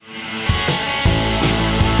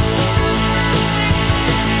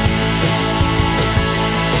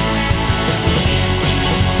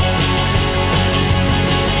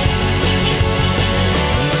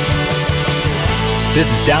This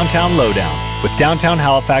is Downtown Lowdown with Downtown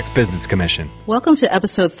Halifax Business Commission. Welcome to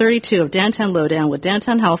episode 32 of Downtown Lowdown with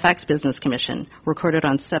Downtown Halifax Business Commission, recorded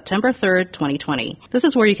on September 3rd, 2020. This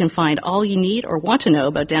is where you can find all you need or want to know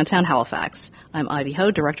about Downtown Halifax. I'm Ivy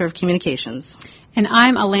Ho, Director of Communications. And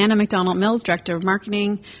I'm Alana McDonald-Mills, Director of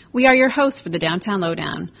Marketing. We are your hosts for the Downtown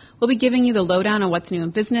Lowdown. We'll be giving you the lowdown on what's new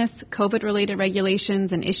in business, COVID-related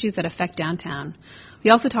regulations, and issues that affect downtown.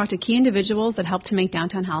 We also talk to key individuals that help to make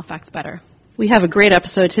downtown Halifax better. We have a great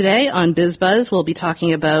episode today on BizBuzz. We'll be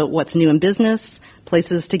talking about what's new in business,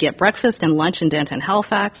 places to get breakfast and lunch in downtown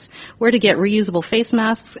Halifax, where to get reusable face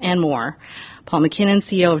masks, and more. Paul McKinnon,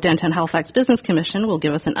 CEO of Downtown Halifax Business Commission, will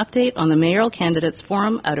give us an update on the mayoral candidates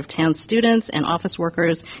forum, out-of-town students and office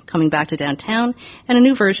workers coming back to downtown, and a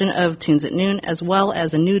new version of Tunes at Noon, as well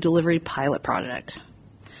as a new delivery pilot project.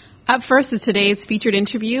 Up first is today's featured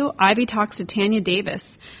interview. Ivy talks to Tanya Davis,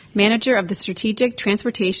 Manager of the Strategic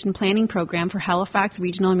Transportation Planning Program for Halifax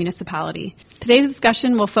Regional Municipality. Today's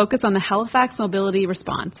discussion will focus on the Halifax Mobility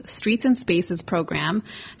Response Streets and Spaces program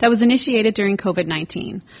that was initiated during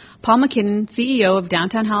COVID-19. Paul McKinnon, CEO of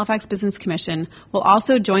Downtown Halifax Business Commission, will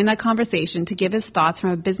also join that conversation to give his thoughts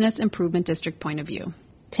from a business improvement district point of view.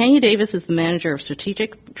 Tanya Davis is the Manager of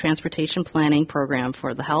Strategic Transportation Planning Program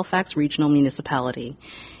for the Halifax Regional Municipality.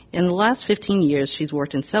 In the last 15 years, she's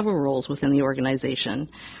worked in several roles within the organization.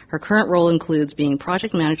 Her current role includes being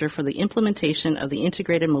project manager for the implementation of the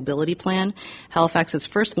Integrated Mobility Plan, Halifax's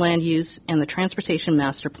first land use, and the Transportation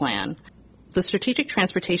Master Plan. The Strategic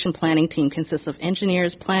Transportation Planning team consists of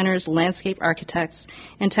engineers, planners, landscape architects,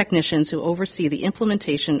 and technicians who oversee the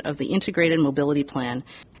implementation of the Integrated Mobility Plan,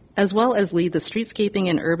 as well as lead the Streetscaping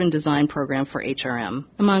and Urban Design Program for HRM.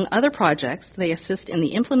 Among other projects, they assist in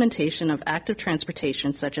the implementation of active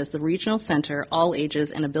transportation such as the Regional Center All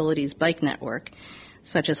Ages and Abilities Bike Network,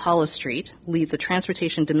 such as Hollis Street, lead the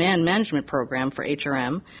Transportation Demand Management Program for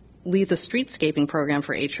HRM, lead the Streetscaping Program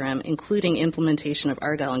for HRM, including implementation of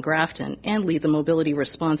Argyle and Grafton, and lead the Mobility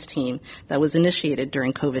Response Team that was initiated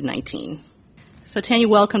during COVID-19. So Tanya,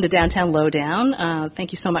 welcome to Downtown Lowdown.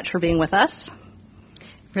 Thank you so much for being with us.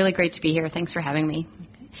 Really great to be here. Thanks for having me.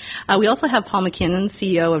 We also have Paul McKinnon,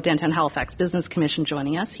 CEO of Downtown Halifax Business Commission,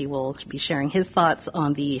 joining us. He will be sharing his thoughts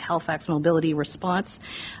on the Halifax Mobility Response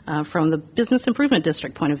from the Business Improvement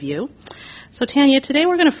District point of view. So, Tanya, today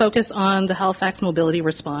we're going to focus on the Halifax Mobility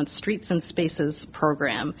Response Streets and Spaces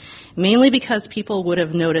program, mainly because people would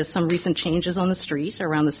have noticed some recent changes on the street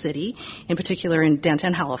around the city, in particular in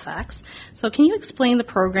downtown Halifax. So can you explain the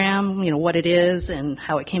program, what it is and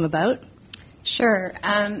how it came about? Sure.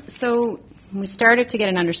 So we started to get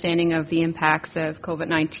an understanding of the impacts of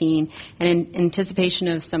COVID-19, and in anticipation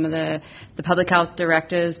of some of the public health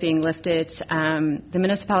directives being lifted, the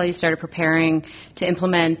municipality started preparing to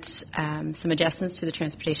implement some adjustments to the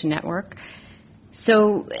transportation network.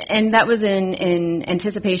 So, and that was in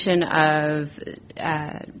anticipation of,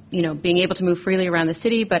 being able to move freely around the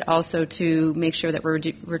city, but also to make sure that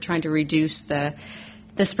we're trying to reduce the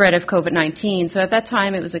spread of COVID-19. So at that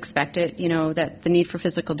time, it was expected, that the need for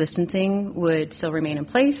physical distancing would still remain in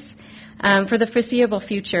place for the foreseeable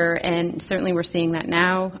future, and certainly we're seeing that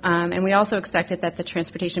now. And we also expected that the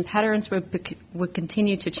transportation patterns would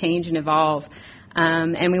continue to change and evolve,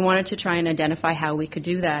 and we wanted to try and identify how we could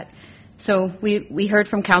do that. So we heard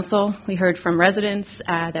from council, we heard from residents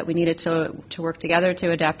that we needed to work together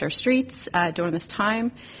to adapt our streets during this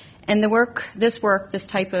time. And this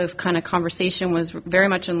type of kind of conversation was very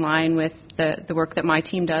much in line with the work that my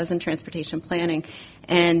team does in transportation planning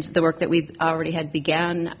and the work that we already had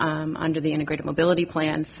began under the Integrated Mobility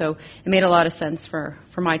Plan. So it made a lot of sense for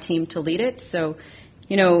my team to lead it. So,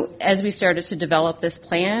 as we started to develop this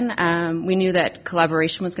plan, we knew that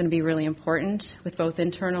collaboration was going to be really important with both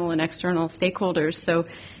internal and external stakeholders. So,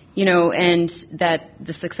 and that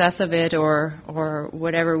the success of it or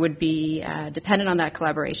whatever would be dependent on that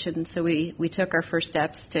collaboration. So we took our first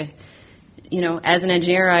steps to, as an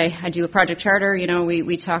engineer, I do a project charter.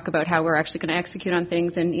 We talk about how we're actually going to execute on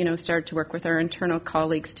things, and, start to work with our internal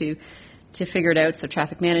colleagues to figure it out. So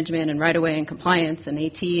traffic management and right-of-way and compliance and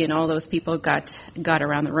AT and all those people got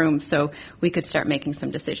around the room so we could start making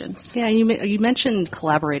some decisions. Yeah, you mentioned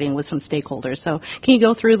collaborating with some stakeholders. So can you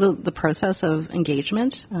go through the process of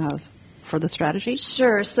engagement? for the strategy?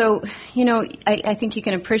 Sure. So, I think you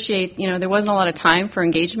can appreciate, there wasn't a lot of time for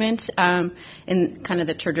engagement in kind of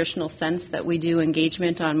the traditional sense that we do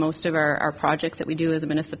engagement on most of our projects that we do as a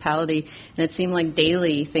municipality, and it seemed like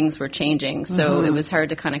daily things were changing. So it was hard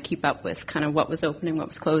to kind of keep up with kind of what was opening, what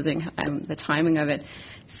was closing, the timing of it.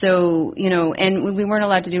 So, and we weren't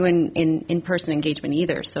allowed to do in-person engagement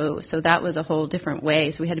either. So that was a whole different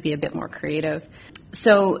way. So we had to be a bit more creative.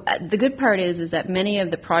 So the good part is that many of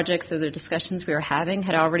the projects or the discussions we were having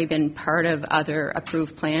had already been part of other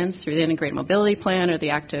approved plans through the Integrated Mobility Plan or the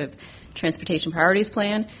Active Transportation Priorities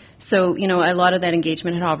Plan. So, a lot of that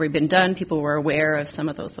engagement had already been done. People were aware of some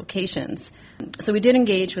of those locations. So we did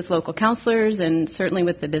engage with local councillors and certainly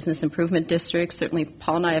with the business improvement districts. Certainly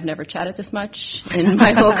Paul and I have never chatted this much in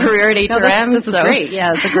my whole career at HRM. This is great.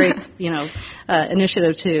 Yeah, it's a great,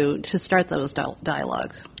 initiative to start those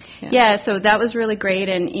dialogues. Yeah, so that was really great,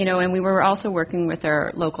 and and we were also working with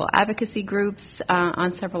our local advocacy groups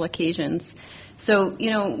on several occasions. So,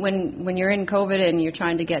 when you're in COVID and you're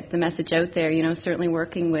trying to get the message out there, certainly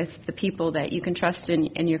working with the people that you can trust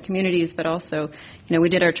in your communities, but also, we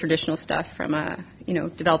did our traditional stuff from,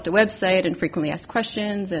 developed a website and frequently asked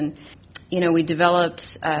questions, and, we developed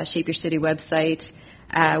a Shape Your City website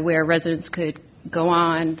where residents could go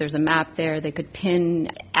on. There's a map there. They could pin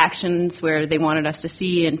actions where they wanted us to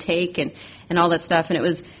see and take and all that stuff. And it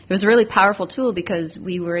was a really powerful tool because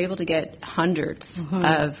we were able to get hundreds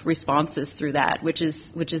of responses through that, which is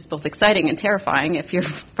both exciting and terrifying if you're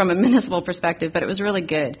from a municipal perspective, but it was really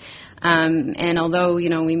good. And although,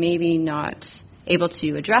 we may be not able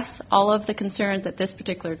to address all of the concerns at this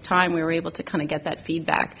particular time, we were able to kind of get that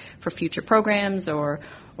feedback for future programs or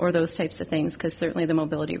those types of things, because certainly the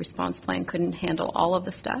mobility response plan couldn't handle all of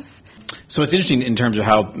the stuff. So it's interesting in terms of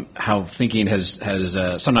how thinking has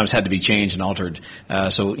sometimes had to be changed and altered.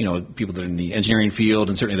 So people that are in the engineering field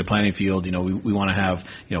and certainly the planning field, we want to have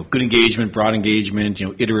good engagement, broad engagement,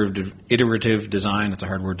 iterative design. That's a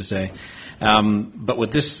hard word to say. But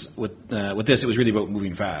with this, it was really about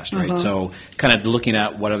moving fast, right? So kind of looking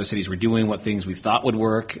at what other cities were doing, what things we thought would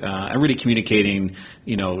work, and really communicating,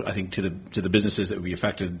 I think to the businesses that would be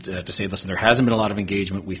affected to say, listen, there hasn't been a lot of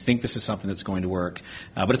engagement. We think this is something that's going to work,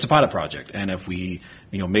 but it's a pilot project, and if we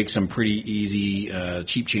make some pretty easy,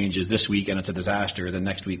 cheap changes this week and it's a disaster, then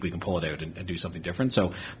next week we can pull it out and do something different.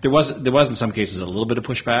 So there was in some cases a little bit of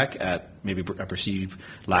pushback at maybe a perceived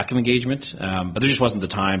lack of engagement, but there just wasn't the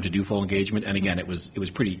time to do full engagement. And again, it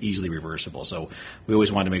was pretty easily reversible. So we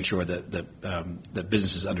always wanted to make sure that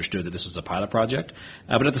businesses understood that this was a pilot project.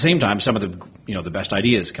 But at the same time, some of the best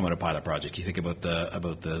ideas come out of pilot projects. You think about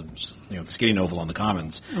the skating oval on the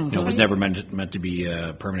Commons. It was never meant to be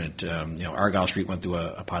permanent. Argyle Street went through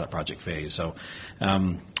a pilot project phase. So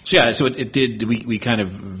it did. We kind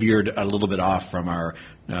of veered a little bit off from our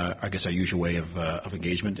usual way of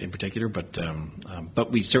engagement in particular,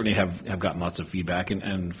 but we certainly have gotten lots of feedback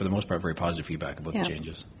and for the most part very positive feedback about the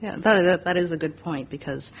changes. Yeah, that is a good point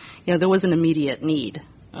because there was an immediate need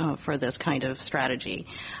for this kind of strategy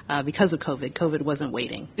because of COVID. COVID wasn't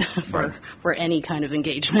waiting for any kind of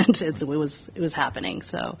engagement. It was happening.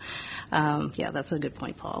 So that's a good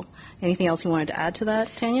point, Paul. Anything else you wanted to add to that,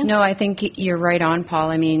 Tanya? No, I think you're right on, Paul.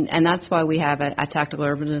 I mean, and that's why we have a tactical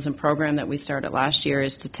urbanism program that we started last year,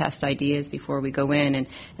 is to test ideas before we go in.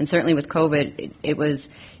 And certainly with COVID, it was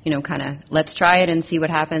kind of let's try it and see what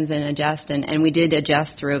happens and adjust. And we did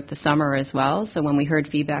adjust throughout the summer as well. So when we heard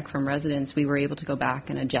feedback from residents, we were able to go back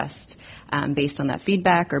and adjust based on that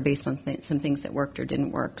feedback or based on some things that worked or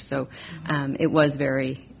didn't work. So it was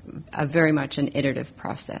very much an iterative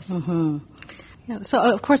process. Yeah, so,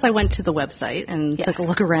 of course, I went to the website and took a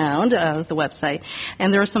look around the website,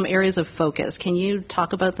 and there are some areas of focus. Can you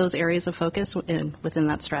talk about those areas of focus within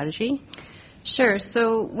that strategy? Sure.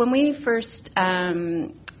 So when we first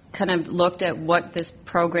kind of looked at what this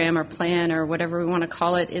program or plan or whatever we want to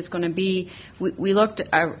call it is going to be, we looked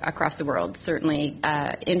across the world. Certainly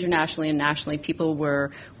internationally and nationally, people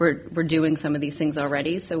were doing some of these things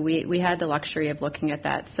already. So we had the luxury of looking at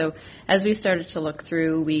that. So as we started to look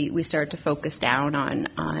through, we started to focus down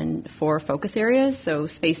on 4 focus areas. So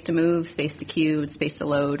space to move, space to queue, space to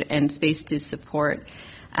load, and space to support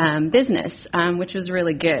business, which was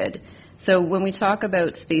really good. So when we talk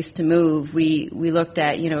about space to move, we looked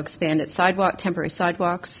at, expanded temporary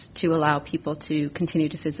sidewalks to allow people to continue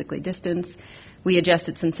to physically distance. We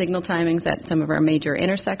adjusted some signal timings at some of our major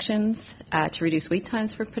intersections to reduce wait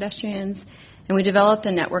times for pedestrians. And we developed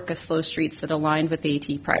a network of slow streets that aligned with the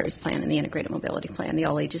AT Priorities Plan and the Integrated Mobility Plan, the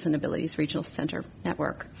All Ages and Abilities Regional Centre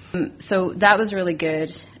Network. So that was really good.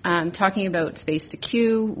 Talking about space to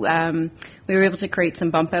queue, we were able to create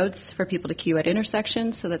some bump outs for people to queue at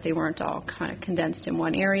intersections so that they weren't all kind of condensed in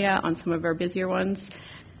one area on some of our busier ones.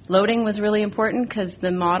 Loading was really important because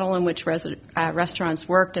the model in which restaurants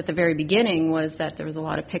worked at the very beginning was that there was a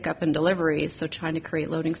lot of pickup and deliveries, so trying to create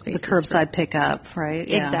loading spaces. The curbside pickup, right?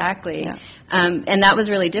 Yeah. Exactly. Yeah. And that was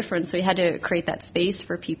really different, so we had to create that space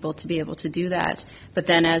for people to be able to do that. But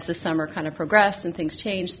then as the summer kind of progressed and things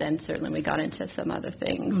changed, then certainly we got into some other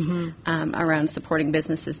things around supporting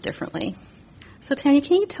businesses differently. So, Tanya,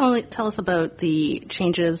 can you tell us about the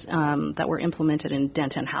changes that were implemented in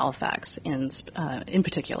downtown Halifax in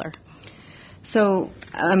particular? So,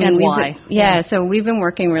 and why? So we've been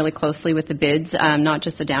working really closely with the bids, not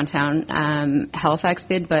just the downtown Halifax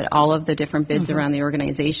bid, but all of the different bids around the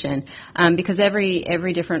organization, because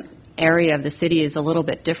every different area of the city is a little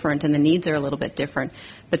bit different and the needs are a little bit different.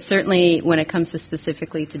 But certainly when it comes to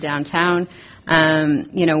specifically to downtown,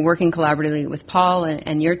 working collaboratively with Paul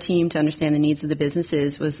and your team to understand the needs of the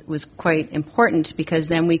businesses was quite important, because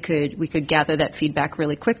then we could gather that feedback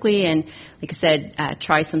really quickly and, like I said,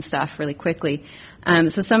 try some stuff really quickly.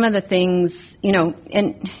 So some of the things,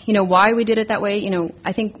 why we did it that way,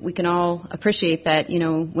 I think we can all appreciate that,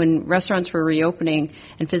 when restaurants were reopening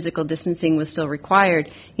and physical distancing was still required,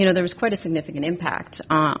 there was quite a significant impact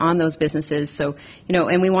on those businesses. So,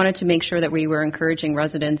 and we wanted to make sure that we were encouraging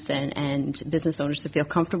residents and business owners to feel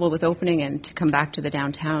comfortable with opening and to come back to the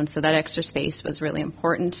downtown. So that extra space was really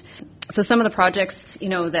important. So some of the projects,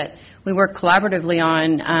 that we worked collaboratively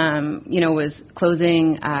on, was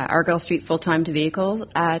closing Argyle Street full-time to vehicle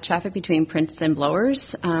traffic between Prince and Blowers.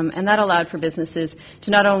 And that allowed for businesses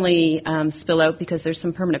to not only spill out, because there's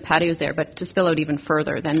some permanent patios there, but to spill out even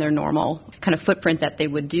further than their normal kind of footprint that they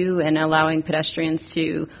would do, and allowing pedestrians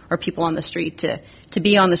or people on the street to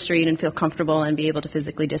be on the street and feel comfortable and be able to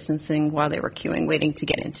physically distancing while they were queuing, waiting to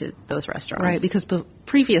get into those restaurants. Right, because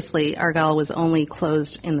previously Argyle was only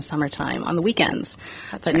closed in the summertime on the weekends.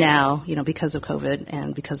 That's but right. Now, because of COVID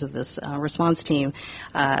and because of this response team,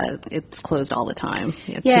 it's closed all the time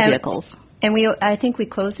to vehicles. And I think we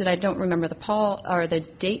closed it. I don't remember the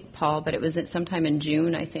date, Paul, but it was sometime in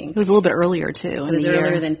June, I think. It was a little bit earlier too. It was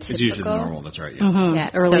earlier than typical. It's usually normal. That's right. Yeah. Yeah,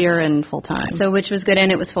 earlier and full time. So which was good,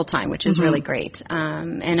 and it was full time, which is really great.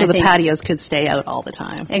 And so the patios could stay out all the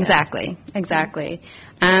time. Exactly.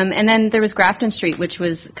 And then there was Grafton Street, which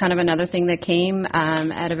was kind of another thing that came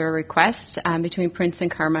out of a request between Prince and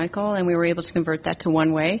Carmichael, and we were able to convert that to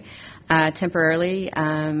one-way temporarily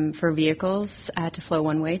for vehicles to flow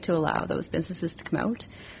one way to allow those businesses to come out.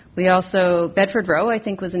 We also, Bedford Row, I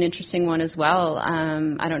think, was an interesting one as well.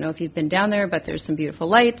 I don't know if you've been down there, but there's some beautiful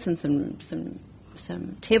lights and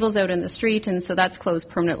some tables out in the street, and so that's closed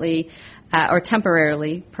permanently or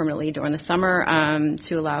temporarily during the summer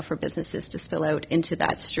to allow for businesses to spill out into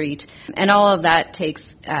that street. And all of that takes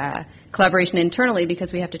collaboration internally,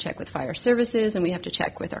 because we have to check with fire services and we have to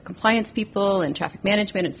check with our compliance people and traffic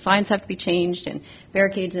management, and signs have to be changed and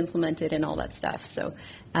barricades implemented and all that stuff. So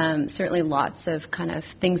certainly lots of kind of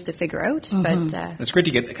things to figure out. But it's great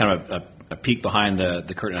to get kind of a peek behind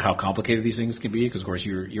the curtain of how complicated these things can be, because of course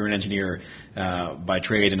you're an engineer by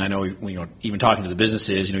trade, and I know even talking to the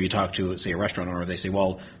businesses, you talk to, say, a restaurant owner, they say,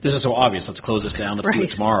 well, this is so obvious, let's close this down, let's do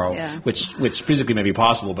it tomorrow, which physically may be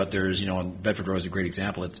possible, but there's Bedford Row is a great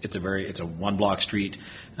example. It's a one block street,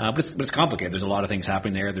 but it's complicated. There's a lot of things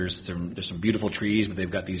happening there. There's some beautiful trees, but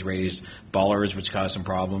they've got these raised bollards which cause some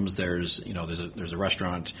problems. There's a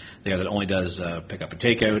restaurant there that only does pick up and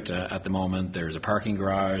takeout at the moment. There's a parking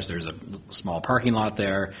garage. There's a small parking lot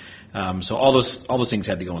there. So all those things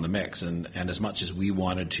had to go in the mix, and as much as we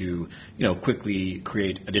wanted to quickly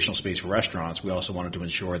create additional space for restaurants, we also wanted to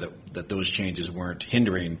ensure that those changes weren't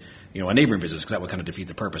hindering a neighboring business, because that would kind of defeat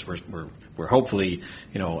the purpose. We're hopefully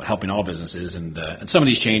helping all businesses, and some of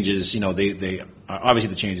these changes, they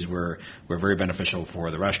obviously the changes were very beneficial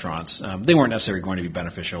for the restaurants. They weren't necessarily going to be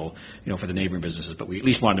beneficial for the neighboring businesses, but we at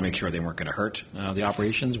least wanted to make sure they weren't going to hurt the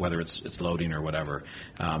operations, whether it's loading or whatever.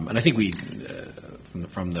 And I think we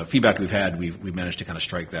from the feedback we've had, we've managed to kind of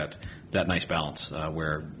strike that nice balance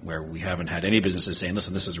where we haven't had any businesses saying,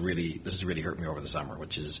 listen, this has really hurt me over the summer,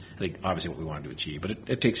 which is, I think, obviously what we wanted to achieve. But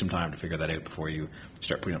it takes some time to figure that out before you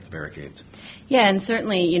start putting up the barricades. Yeah, and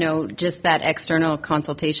certainly, just that external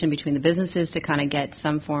consultation between the businesses to kind of get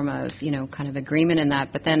some form of, kind of agreement in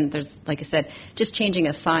that. But then there's, like I said, just changing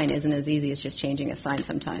a sign isn't as easy as just changing a sign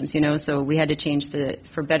sometimes, So we had to change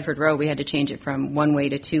for Bedford Row, we had to change it from one way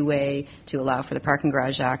to two way. way to allow for the parking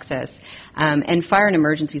garage access. And fire and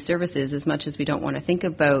emergency services, as much as we don't want to think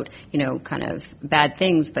about, kind of bad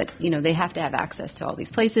things, but, they have to have access to all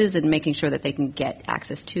these places and making sure that they can get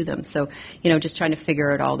access to them. So, just trying to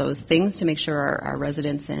figure out all those things to make sure our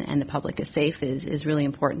residents and the public is safe is really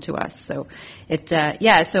important to us. So,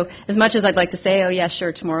 so as much as I'd like to say, oh, yeah,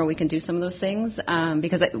 sure, tomorrow we can do some of those things,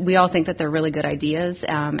 because we all think that they're really good ideas,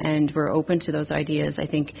 and we're open to those ideas. I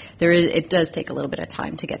think it does take a little bit of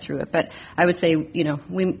time to get through it. But I would say,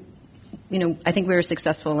 I think we were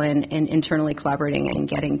successful in internally collaborating and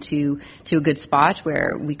getting to a good spot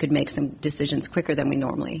where we could make some decisions quicker than we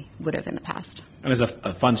normally would have in the past. And as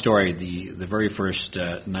a fun story, the very first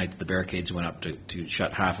night that the barricades went up to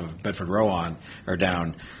shut half of Bedford Row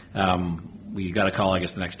down, we got a call, I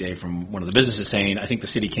guess, the next day from one of the businesses saying, I think the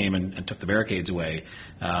city came and took the barricades away,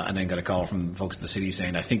 and then got a call from folks at the city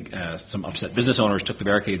saying, I think some upset business owners took the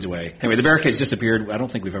barricades away. Anyway, the barricades disappeared. I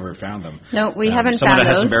don't think we've ever found them. No, we haven't found those. Someone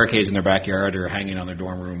has some barricades in their backyard or hanging on their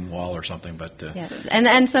dorm room wall or something. But yeah.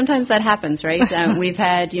 And sometimes that happens, right? We've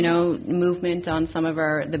had, movement on some of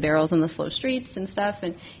the barrels on the slow streets and stuff.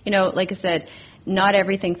 And, like I said, not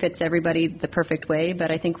everything fits everybody the perfect way, but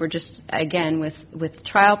I think we're just, again, with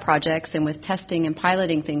trial projects and with testing and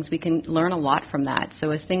piloting things, we can learn a lot from that. So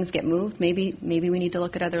as things get moved, maybe we need to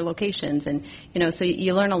look at other locations. And, so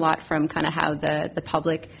you learn a lot from kind of how the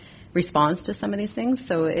public responds to some of these things.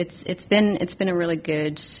 So it's been a really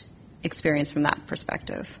good experience from that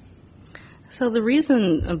perspective. So the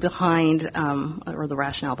reason behind, or the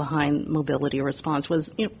rationale behind mobility response was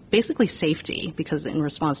basically safety, because in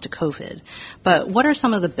response to COVID. But what are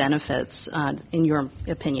some of the benefits, in your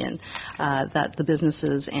opinion, that the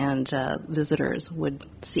businesses and visitors would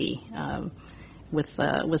see with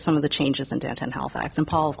some of the changes in downtown Halifax? And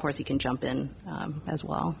Paul, of course, you can jump in as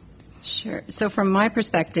well. Sure. So from my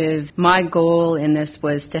perspective, my goal in this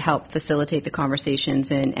was to help facilitate the conversations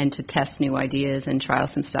and to test new ideas and trial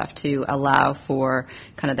some stuff to allow for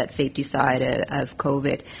kind of that safety side of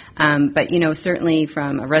COVID. But, certainly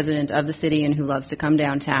from a resident of the city and who loves to come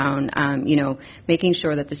downtown, making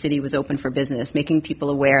sure that the city was open for business, making people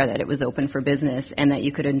aware that it was open for business and that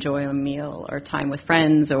you could enjoy a meal or time with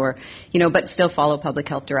friends or, but still follow public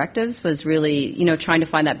health directives was really, trying to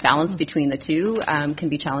find that balance between the two can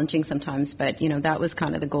be challenging sometimes, but that was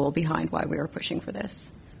kind of the goal behind why we were pushing for this.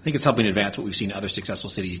 I think it's helping advance what we've seen other successful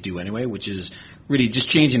cities do anyway, which is really just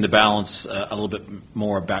changing the balance a little bit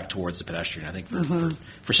more back towards the pedestrian. I think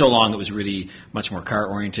for so long it was really much more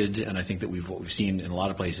car-oriented, and I think that what we've seen in a lot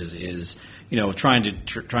of places is trying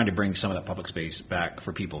to bring some of that public space back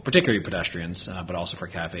for people, particularly pedestrians, but also for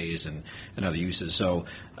cafes and other uses. So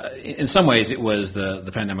in some ways it was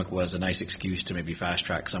the pandemic was a nice excuse to maybe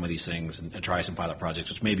fast-track some of these things and try some pilot projects,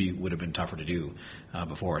 which maybe would have been tougher to do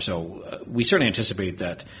before. So we certainly anticipate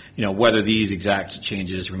that whether these exact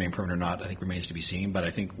changes remain permanent or not, I think remains to be seen. But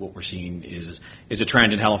I think what we're seeing is a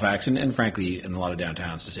trend in Halifax and frankly in a lot of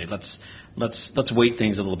downtowns to say let's weight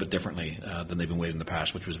things a little bit differently than they've been weighted in the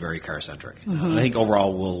past, which was very car-centric. And I think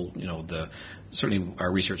overall certainly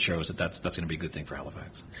our research shows that that's going to be a good thing for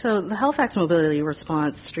Halifax. So the Halifax Mobility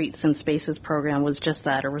Response Streets and Spaces program was just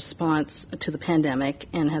that, a response to the pandemic,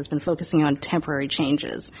 and has been focusing on temporary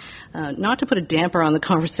changes. Not to put a damper on the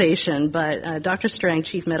conversation, but Dr. Strang,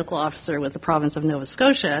 Chief Medical Officer with the province of Nova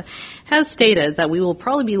Scotia, has stated that we will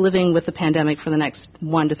probably be living with the pandemic for the next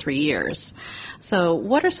 1 to 3 years. So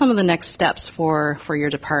what are some of the next steps for your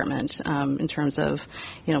department in terms of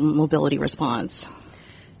mobility response?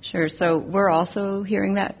 Sure. So we're also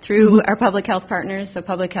hearing that through our public health partners. So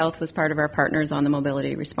public health was part of our partners on the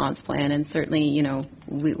mobility response plan, and certainly,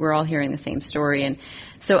 we're all hearing the same story. And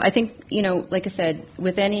so I think, like I said,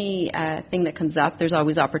 with any thing that comes up, there's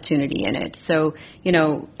always opportunity in it. So,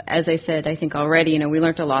 as I said, I think already, we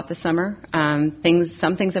learned a lot this summer.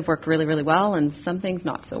 Some things have worked really, really well, and some things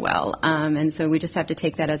not so well. And so we just have to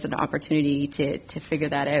take that as an opportunity to figure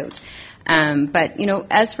that out. But,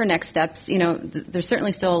 as for next steps, there's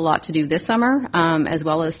certainly still a lot to do this summer, as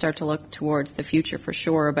well as start to look towards the future for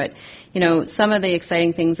sure. But, some of the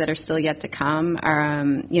exciting things that are still yet to come are,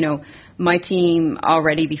 my team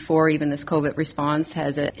already before even this COVID response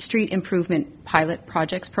has a street improvement pilot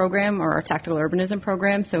projects program, or our tactical urbanism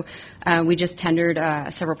program. So we just tendered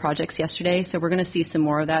several projects yesterday, so we're going to see some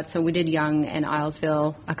more of that. So we did Yonge and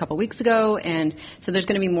Islesville a couple weeks ago, and so there's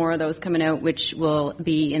going to be more of those coming out, which will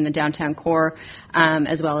be in the downtown core,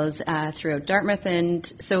 as well as throughout Dartmouth. And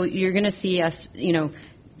so you're going to see us,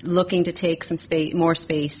 looking to take some more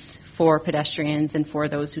space for pedestrians and for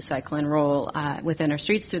those who cycle and roll within our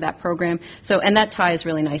streets through that program. So, and that ties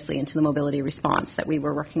really nicely into the mobility response that we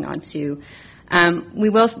were working on too. We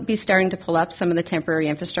will be starting to pull up some of the temporary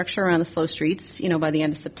infrastructure around the slow streets, by the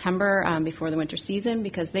end of September, before the winter season,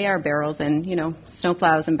 because they are barrels, and,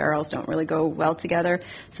 snowplows and barrels don't really go well together.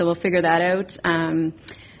 So we'll figure that out.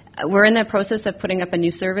 We're in the process of putting up a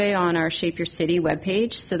new survey on our Shape Your City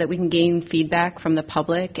webpage so that we can gain feedback from the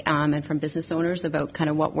public and from business owners about kind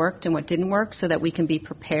of what worked and what didn't work, so that we can be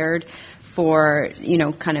prepared for,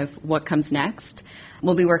 kind of what comes next.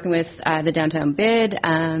 We'll be working with the downtown bid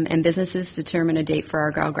and businesses to determine a date for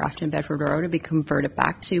Argyle, Grafton, Bedford Row to be converted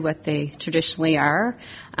back to what they traditionally are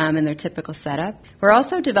in their typical setup. We're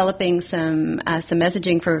also developing some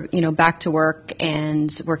messaging for back to work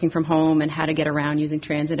and working from home and how to get around using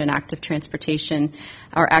transit and active transportation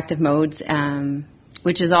or active modes.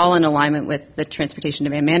 Which is all in alignment with the transportation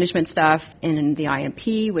demand management stuff and the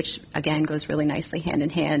IMP, which again goes really nicely hand in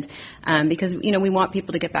hand, because we want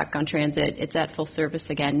people to get back on transit. It's at full service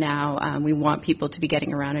again now. We want people to be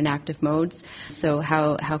getting around in active modes. So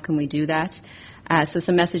how can we do that? So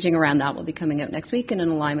some messaging around that will be coming out next week, and in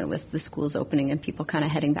alignment with the schools opening and people kind of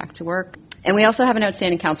heading back to work. And we also have an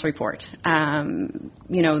outstanding council report,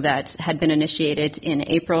 that had been initiated in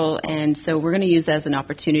April, and so we're going to use that as an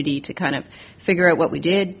opportunity to kind of figure out what we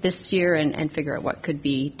did this year and figure out what could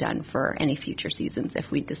be done for any future seasons if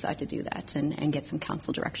we decide to do that, and get some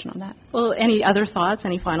council direction on that. Well, any other thoughts,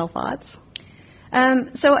 any final thoughts?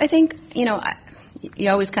 So I think, you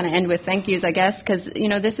always kind of end with thank yous, I guess, because,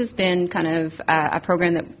 this has been kind of a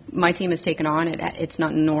program that my team has taken on. It's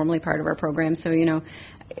not normally part of our program.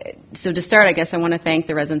 So to start, I guess I want to thank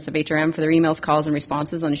the residents of HRM for their emails, calls, and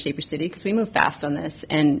responses on Shape Your City, because we moved fast on this.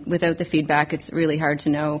 And without the feedback, it's really hard to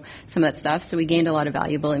know some of that stuff. So we gained a lot of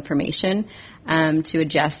valuable information to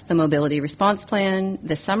adjust the mobility response plan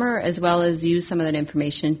this summer, as well as use some of that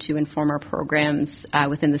information to inform our programs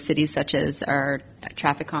within the city, such as our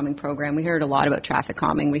traffic calming program. We heard a lot about traffic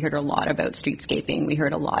calming. We heard a lot about streetscaping. We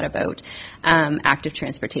heard a lot about active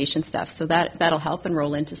transportation stuff. So that'll help and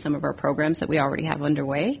roll into some of our programs that we already have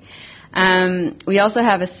underway. We also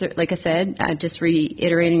have, like I said, just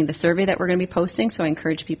reiterating the survey that we're going to be posting, so I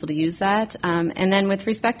encourage people to use that. And then with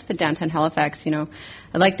respect to the downtown Halifax, I'd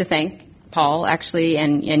like to thank Paul, actually,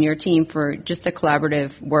 and your team for just the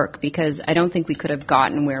collaborative work, because I don't think we could have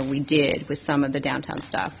gotten where we did with some of the downtown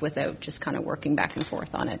stuff without just kind of working back and forth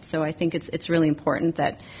on it. So I think it's really important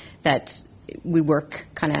that we work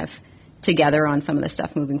kind of together on some of the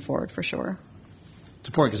stuff moving forward, for sure. It's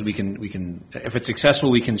important because we can if it's successful,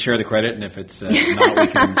 we can share the credit, and if it's not,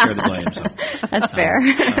 we can share the blame. So that's fair.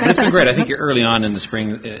 That's been great. I think early on in the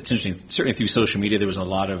spring, it's interesting. Certainly through social media, there was a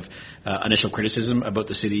lot of initial criticism about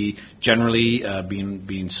the city generally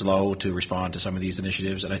being slow to respond to some of these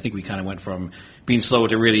initiatives, and I think we kind of went from being slow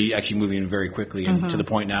to really actually moving very quickly, and to the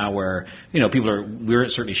point now where we're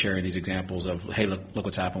certainly sharing these examples of, hey, look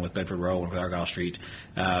what's happened with Bedford Row and with Argyle Street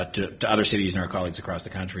to other cities and our colleagues across the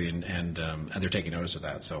country, and they're taking notice of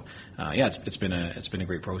that. So it's been a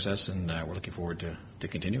great process, and we're looking forward to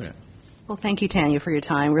continuing it. Well, thank you, Tanya, for your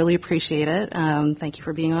time. Really appreciate it. Thank you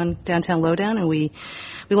for being on Downtown Lowdown, and we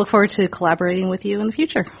look forward to collaborating with you in the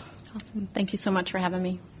future. Awesome. Thank you so much for having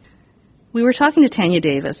me. We were talking to Tanya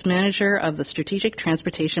Davis, manager of the Strategic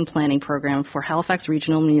Transportation Planning Program for Halifax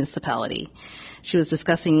Regional Municipality. She was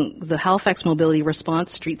discussing the Halifax Mobility Response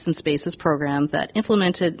Streets and Spaces program that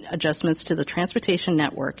implemented adjustments to the transportation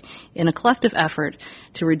network in a collective effort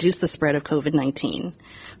to reduce the spread of COVID-19.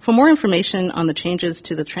 For more information on the changes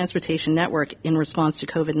to the transportation network in response to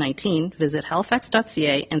COVID-19, visit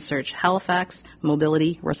halifax.ca and search Halifax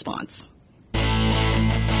Mobility Response.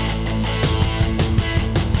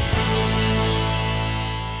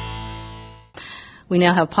 We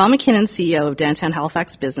now have Paul McKinnon, CEO of Downtown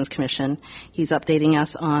Halifax Business Commission. He's updating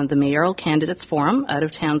us on the Mayoral Candidates Forum,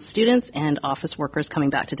 out-of-town students and office workers coming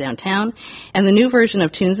back to downtown, and the new version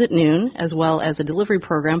of Tunes at Noon, as well as a delivery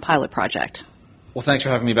program pilot project. Well, thanks for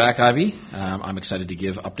having me back, Ivy. I'm excited to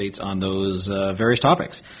give updates on those various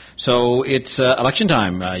topics. So it's election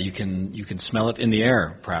time. You can smell it in the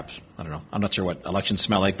air, perhaps. I don't know. I'm not sure what elections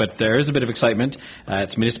smell like, but there is a bit of excitement.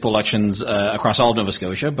 It's municipal elections across all of Nova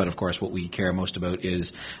Scotia, but of course what we care most about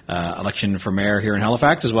is election for mayor here in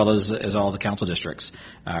Halifax, as well as all the council districts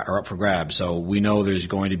are up for grabs. So we know there's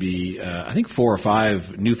going to be, I think, 4 or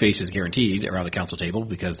 5 new faces guaranteed around the council table,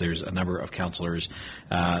 because there's a number of councillors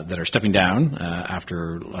that are stepping down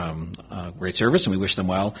after great service, and we wish them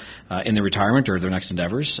well in their retirement or their next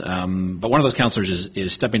endeavours. But one of those councillors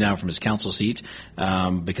is stepping down from his council seat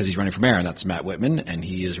because he's running running for mayor, and that's Matt Whitman, and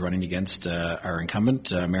he is running against our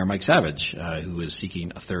incumbent, Mayor Mike Savage, who is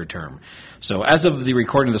seeking a third term. So as of the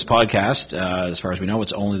recording of this podcast, as far as we know,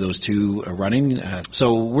 it's only those two running.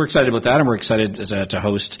 So we're excited about that, and we're excited to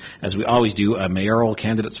host, as we always do, a mayoral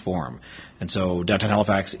candidates forum. And so Downtown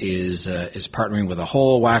Halifax is partnering with a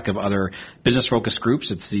whole whack of other business-focused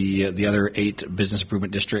groups. It's the other 8 business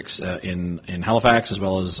improvement districts in Halifax, as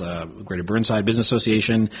well as Greater Burnside Business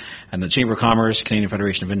Association and the Chamber of Commerce, Canadian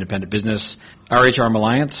Federation of Independent Business, RHRM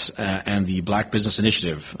Alliance, and the Black Business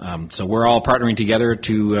Initiative. So we're all partnering together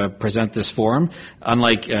to present this forum.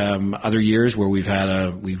 Unlike other years where we've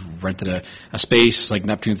rented a space like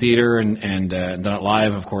Neptune Theatre and done it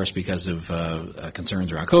live, of course, because of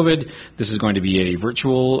concerns around COVID. This is going to be a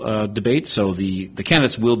virtual debate, so the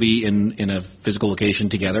candidates will be in a physical location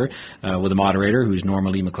together with a moderator who's Norma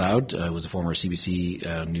Lee McLeod, who was a former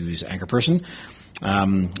CBC News anchor person.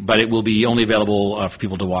 But it will be only available for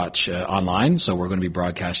people to watch online, so we're going to be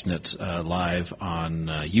broadcasting it live on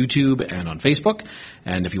YouTube and on Facebook.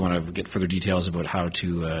 And if you want to get further details about how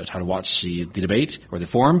to watch the debate or the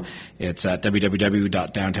forum, it's at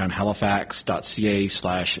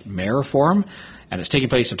www.downtownhalifax.ca/mayor forum, and it's taking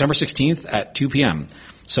place September 16th at 2 p.m.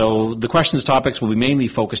 So the questions topics will be mainly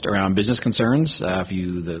focused around business concerns.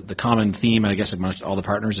 The common theme, I guess, amongst all the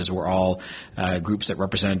partners is we're all groups that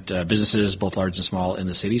represent businesses, both large and small, in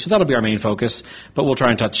the city. So that'll be our main focus. But we'll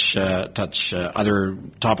try and touch other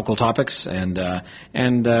topical topics and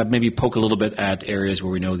maybe poke a little bit at areas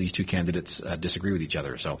where we know these two candidates disagree with each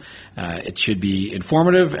other. So it should be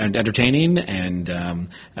informative and entertaining. And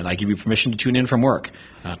I give you permission to tune in from work.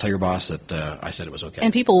 Tell your boss that I said it was okay.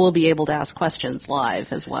 And people will be able to ask questions live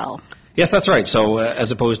as well. Yes, that's right. So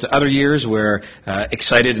as opposed to other years where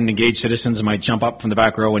excited and engaged citizens might jump up from the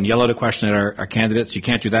back row and yell out a question at our candidates, you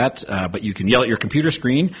can't do that, but you can yell at your computer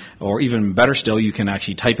screen, or even better still, you can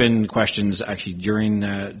actually type in questions actually during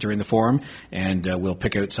the forum, and we'll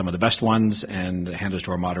pick out some of the best ones and hand those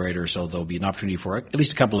to our moderator, so there'll be an opportunity for at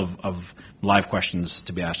least a couple of live questions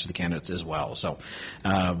to be asked to the candidates as well. So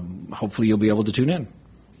hopefully you'll be able to tune in.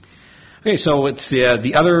 Okay, so it's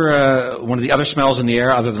the other one of the other smells in the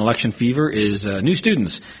air, other than election fever, is new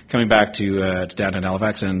students coming back to downtown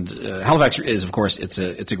Halifax. And Halifax is, of course,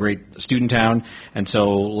 it's a great student town, and so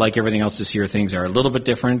like everything else this year, things are a little bit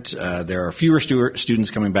different. There are fewer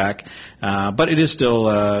students coming back, but it is still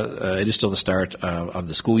the start of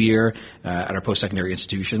the school year at our post-secondary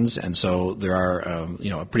institutions, and so there are a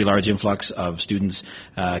pretty large influx of students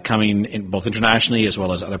coming in both internationally as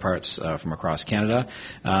well as other parts from across Canada.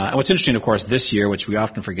 And what's interesting, of course, this year, which we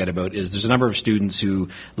often forget about, is there's a number of students who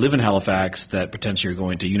live in Halifax that potentially are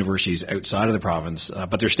going to universities outside of the province,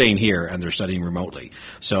 but they're staying here and they're studying remotely.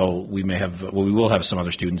 So we will have some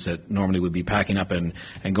other students that normally would be packing up and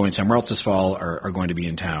going somewhere else this fall are going to be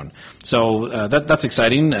in town. So that's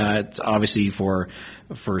exciting. It's obviously for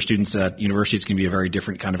students at universities, can be a very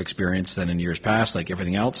different kind of experience than in years past, like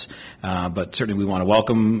everything else. But certainly we want to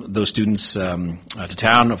welcome those students to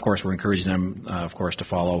town. Of course, we're encouraging them, of course, to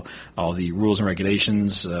follow all the rules and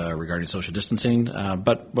regulations regarding social distancing.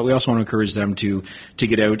 But we also want to encourage them to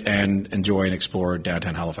get out and enjoy and explore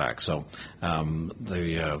downtown Halifax. So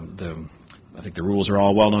I think the rules are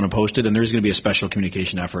all well known and posted, and there's going to be a special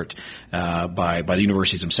communication effort by the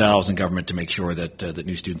universities themselves and government to make sure that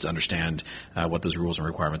new students understand what those rules and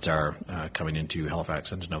requirements are coming into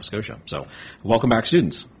Halifax and to Nova Scotia. So welcome back,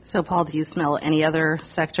 students. So, Paul, do you smell any other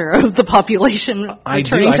sector of the population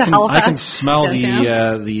returning to Halifax? I can smell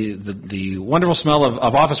the wonderful smell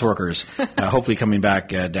of office workers hopefully coming back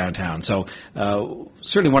downtown. So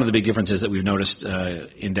certainly one of the big differences that we've noticed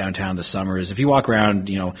in downtown this summer is if you walk around,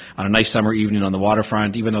 on a nice summer evening on the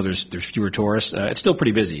waterfront, even though there's fewer tourists, it's still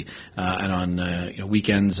pretty busy. And on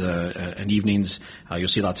weekends and evenings, you'll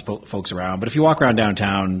see lots of folks around. But if you walk around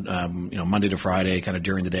downtown, Monday to Friday, kind of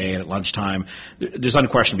during the day and at lunchtime, there's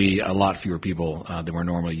unquestionably a lot fewer people than we're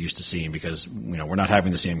normally used to seeing because we're not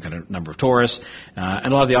having the same kind of number of tourists,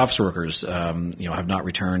 and a lot of the office workers have not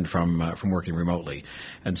returned from working remotely,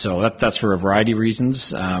 and so that's for a variety of reasons.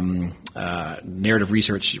 Narrative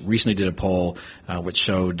Research recently did a poll which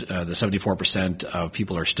showed that 74% of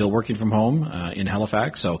people are still working from home in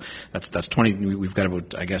Halifax. So that's 20. We've got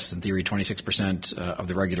about, I guess, in theory, 26% of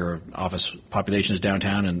the regular office population is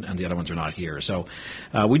downtown, and the other ones are not here. So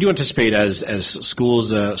we do anticipate as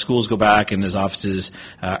schools go back and as offices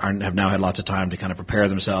have now had lots of time to kind of prepare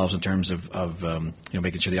themselves in terms of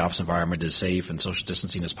making sure the office environment is safe and social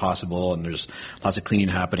distancing as possible, and there's lots of cleaning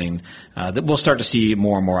happening, that we'll start to see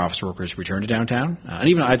more and more office workers return to downtown. And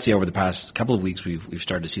even I'd say over the past couple of weeks we've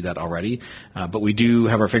started to see that already. but we do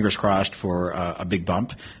have our fingers crossed for a big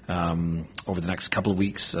bump over the next couple of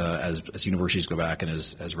weeks as universities go back and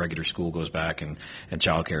as regular school goes back and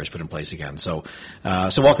childcare is put in place again. So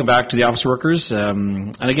welcome back to the office workers.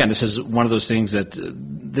 And again, this is one of those things that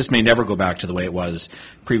this may never go back to the way it was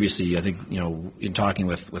previously. I think, in talking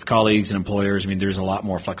with colleagues and employers, there's a lot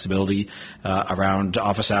more flexibility around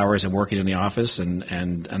office hours and working in the office, and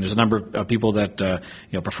there's a number of people that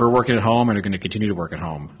prefer working at home and are going to continue to work at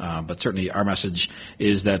home. But certainly our message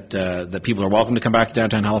is that people are welcome to come back to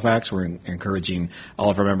downtown Halifax. We're encouraging all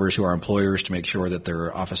of our members who are employers to make sure that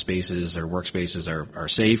their office spaces, their workspaces are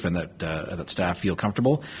safe and that staff feel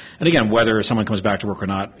comfortable. And again, whether someone comes back to work or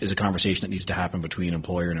not is a conversation that needs to happen between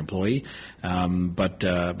employer and employee. But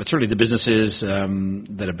certainly the businesses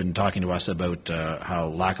that have been talking to us about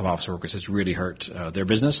how lack of office workers has really hurt their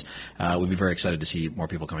business, we'd be very excited to see more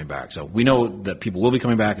people coming back. So we know that people will be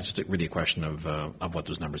coming back. It's just really a question of what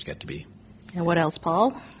those numbers get to be. And what else,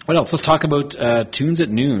 Paul? What else? Let's talk about Tunes at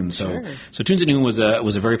Noon. Sure. So Tunes at Noon was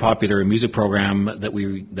a very popular music program that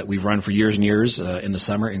we've run for years and years in the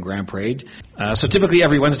summer in Grand Parade. So typically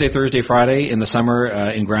every Wednesday, Thursday, Friday in the summer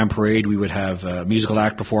in Grand Parade we would have a musical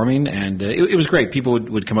act performing, and it was great. People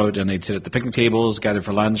would come out and they'd sit at the picnic tables, gather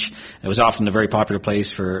for lunch. It was often a very popular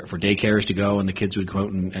place for daycares to go, and the kids would come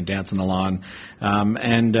out and dance on the lawn.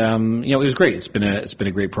 It was great. It's been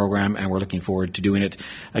a great program, and we're looking forward to doing it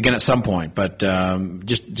again at some point. But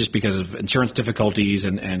just because of insurance difficulties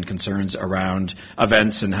and concerns around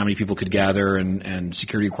events and how many people could gather and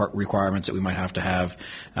security requirements that we might have to have,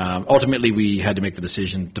 ultimately we had to make the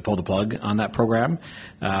decision to pull the plug on that program.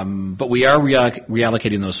 But we are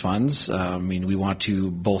reallocating those funds. We want to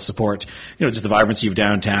both support just the vibrancy of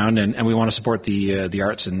downtown, and we want to support the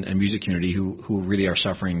arts and music community who really are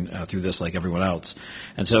suffering through this like everyone else.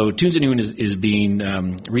 And so Tunes at Noon is being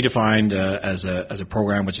redefined as a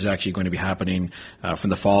program which is actually going to be happening from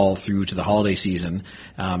the fall through to the holiday season,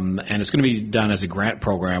 and it's going to be done as a grant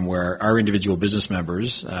program where our individual business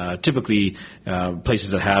members, typically places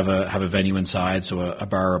that have a venue inside, so a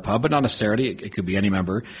bar or a pub, but not necessarily. It could be any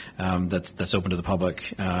member that's open to the public,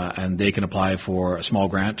 and they can apply for a small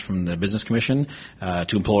grant from the Business Commission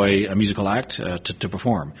to employ a musical act to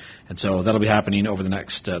perform. And so that'll be happening over the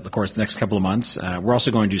next couple of months. We're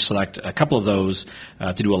also going to select a couple of those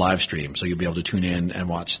to do a live stream, so you'll be able to tune in and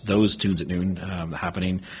watch those Tunes at Noon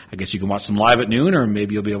happening. I guess you can watch them live at noon, or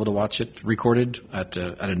maybe you'll be able to watch it recorded at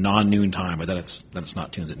a non-noon time, but then it's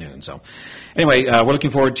not Tunes at Noon. So anyway, we're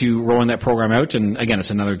looking forward to rolling that program out, and again, it's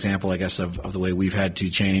another example, I guess, of the way we've had to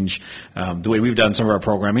change the way we've done some of our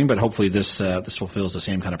programming, but hopefully this fulfills the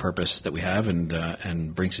same kind of purpose that we have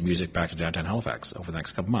and brings some music back to downtown Halifax over the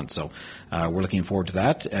next couple of months. So we're looking forward to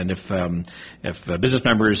that, and if business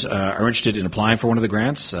members are interested in applying for one of the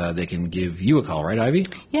grants, they can give you a call, right, Ivy?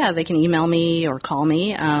 Yeah, they can email me or call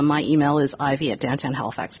me. My email is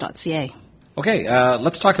ivy@downtownhalifax.ca. Okay,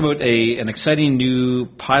 let's talk about an exciting new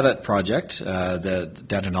pilot project that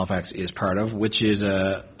Downtown Halifax is part of, which is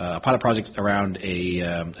a pilot project around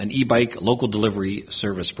an e-bike local delivery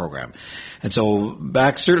service program. And so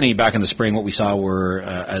certainly back in the spring, what we saw were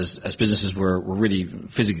as businesses were really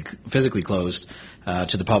physically closed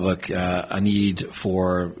to the public, a need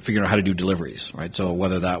for figuring out how to do deliveries, right? So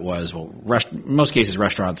whether that was, in most cases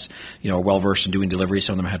restaurants, are well versed in doing deliveries.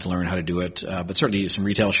 Some of them had to learn how to do it, but certainly some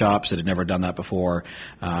retail shops that had never done that before,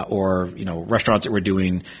 or restaurants that were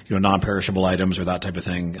doing non-perishable items or that type of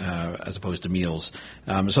thing, as opposed to meals.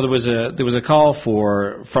 So there was a call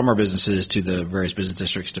from our businesses to the various business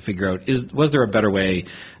districts to figure out was there a better way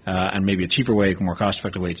and maybe a cheaper way, more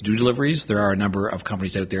cost-effective way to do deliveries. There are a number of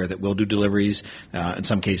companies out there that will do deliveries. In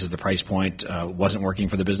some cases, the price point wasn't working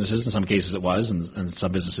for the businesses. In some cases, it was, and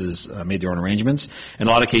some businesses made their own arrangements. In a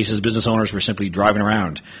lot of cases, business owners were simply driving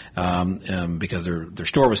around because their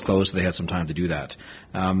store was closed, so they had some time to do that.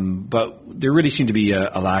 But there really seemed to be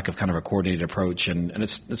a lack of kind of a coordinated approach, and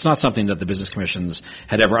it's not something that the business commissions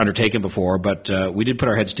had ever undertaken before, but we did put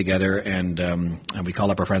our heads together, and we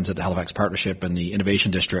called up our friends at the Halifax Partnership and the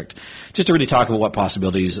Innovation District just to really talk about what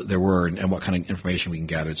possibilities there were and what kind of information we can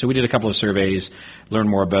gather. So we did a couple of surveys, learn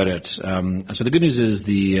more about it. So the good news is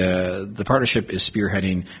the partnership is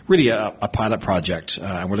spearheading really a pilot project,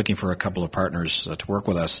 and we're looking for a couple of partners to work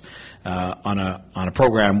with us on a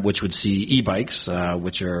program which would see e-bikes,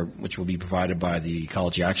 which will be provided by the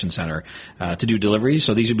Ecology Action Centre to do deliveries.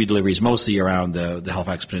 So these would be deliveries mostly around the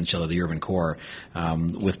Halifax Peninsula, the urban core,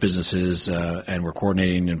 with businesses, and we're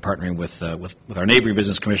coordinating and partnering with our neighbouring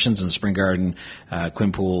business commissions in Spring Garden,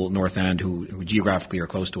 Quinpool, North End, who geographically are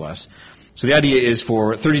close to us. So the idea is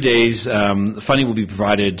for 30 days, funding will be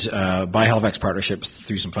provided by Halifax Partnerships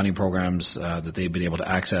through some funding programs that they've been able to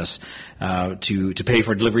access to pay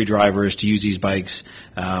for delivery drivers to use these bikes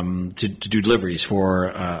to do deliveries for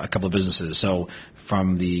a couple of businesses. So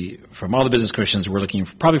from all the business questions, we're looking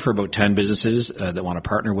probably for about 10 businesses that want to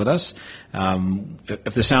partner with us.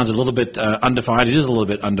 If this sounds a little bit undefined, it is a little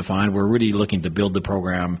bit undefined. We're really looking to build the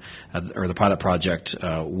program or the pilot project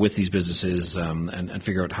with these businesses and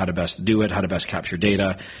figure out how to best do it, how to best capture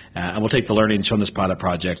data. And we'll take the learnings from this pilot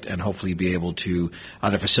project and hopefully be able to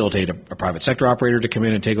either facilitate a private sector operator to come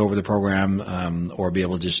in and take over the program or be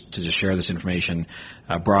able to just share this information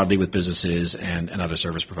broadly with businesses and other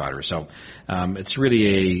service providers. So it's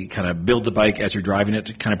really a kind of build the bike as you're driving it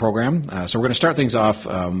kind of program. So we're going to start things off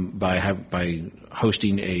by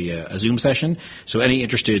hosting a Zoom session. So any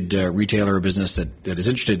interested retailer or business that is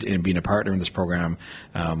interested in being a partner in this program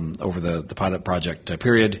over the pilot project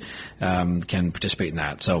period can participate in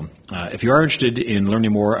that. So if you are interested in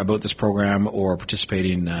learning more about this program or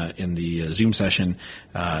participating in the Zoom session,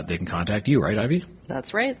 they can contact you, right, Ivy?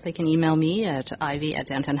 That's right. They can email me at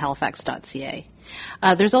ivy@downtownhalifax.ca.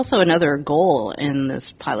 There's also another goal in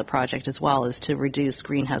this pilot project as well, is to reduce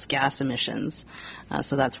greenhouse gas emissions.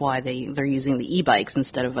 So that's why they're using the e-bikes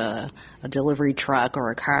instead of a delivery truck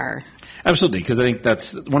or a car. Absolutely, because I think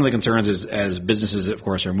that's one of the concerns is as businesses, of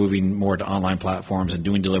course, are moving more to online platforms and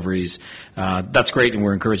doing deliveries. That's great, and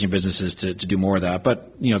we're encouraging businesses to do more of that.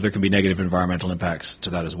 But, there can be negative environmental impacts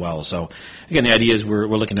to that as well. So, again, the idea is we're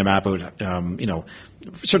looking to map out,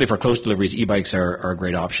 certainly for close deliveries, e-bikes are a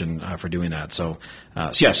great option for doing that. So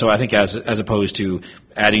I think as opposed to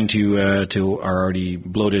adding to our already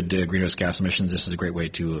bloated greenhouse gas emissions, this is a great way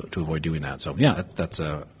to avoid doing that. So, that's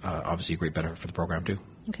obviously a great benefit for the program, too.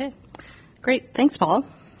 Okay. Great. Thanks, Paul.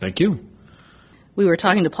 Thank you. We were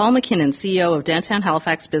talking to Paul McKinnon, CEO of Downtown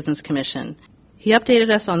Halifax Business Commission. He updated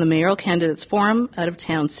us on the Mayoral Candidates Forum,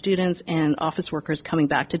 out-of-town students and office workers coming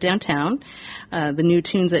back to downtown, the new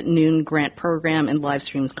Tunes at Noon grant program and live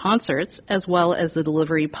streams concerts, as well as the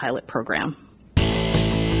delivery pilot program.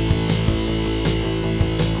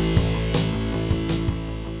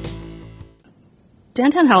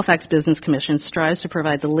 Downtown Halifax Business Commission strives to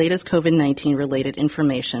provide the latest COVID-19 related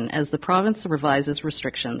information as the province revises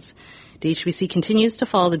restrictions. DHBC continues to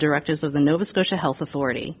follow the directives of the Nova Scotia Health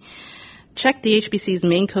Authority. Check DHBC's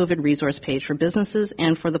main COVID resource page for businesses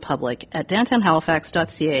and for the public at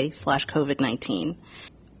downtownhalifax.ca/COVID-19.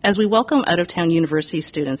 As we welcome out-of-town university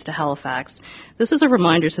students to Halifax, this is a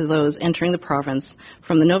reminder to those entering the province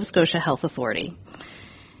from the Nova Scotia Health Authority.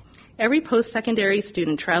 Every post-secondary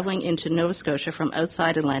student traveling into Nova Scotia from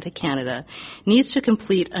outside Atlantic Canada needs to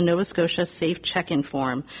complete a Nova Scotia Safe Check-in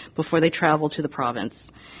form before they travel to the province.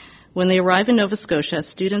 When they arrive in Nova Scotia,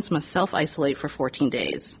 students must self-isolate for 14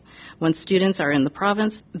 days. Once students are in the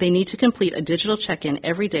province, they need to complete a digital check-in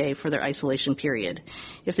every day for their isolation period.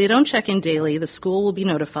 If they don't check in daily, the school will be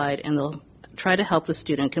notified and they'll try to help the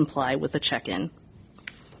student comply with the check-in.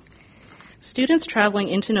 Students traveling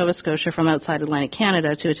into Nova Scotia from outside Atlantic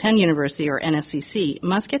Canada to attend university or NSCC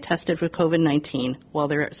must get tested for COVID-19 while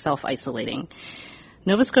they're self-isolating.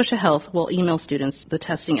 Nova Scotia Health will email students the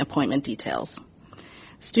testing appointment details.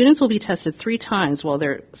 Students will be tested 3 times while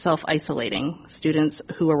they're self-isolating. Students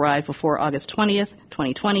who arrive before August 20th,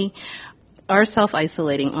 2020 are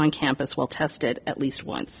self-isolating on campus while tested at least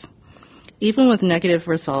once. Even with negative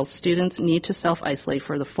results, students need to self-isolate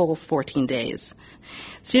for the full 14 days.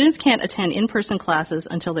 Students can't attend in-person classes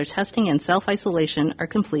until their testing and self-isolation are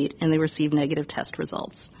complete and they receive negative test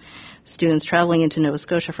results. Students traveling into Nova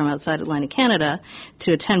Scotia from outside Atlantic Canada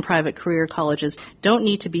to attend private career colleges don't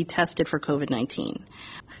need to be tested for COVID-19.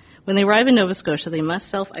 When they arrive in Nova Scotia, they must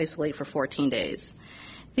self-isolate for 14 days.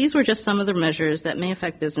 These were just some of the measures that may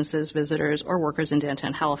affect businesses, visitors, or workers in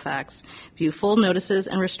downtown Halifax. View full notices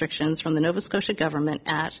and restrictions from the Nova Scotia government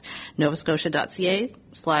at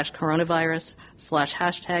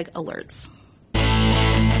novascotia.ca/coronavirus/#alerts.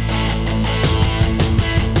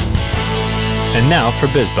 And now for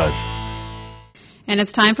BizBuzz. And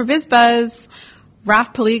it's time for BizBuzz.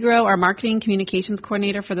 Raf Peligro, our marketing communications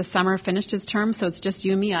coordinator for the summer, finished his term, so it's just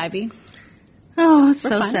you and me, Ivy. Oh, it's so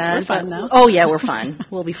fun. sad. We're fun, though. Oh, yeah, we're fine.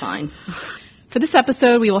 We'll be fine. For this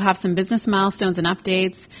episode, we will have some business milestones and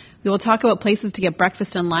updates. We will talk about places to get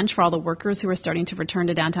breakfast and lunch for all the workers who are starting to return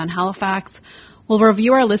to downtown Halifax. We'll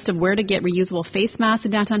review our list of where to get reusable face masks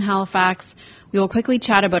in downtown Halifax. We will quickly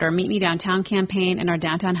chat about our Meet Me Downtown campaign and our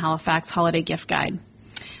Downtown Halifax holiday gift guide.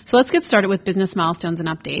 So let's get started with business milestones and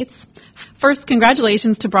updates. First,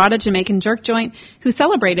 congratulations to Brada Jamaican Jerk Joint, who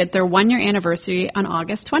celebrated their 1-year anniversary on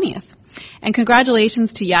August 20th. And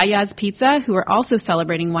congratulations to Yaya's Pizza, who are also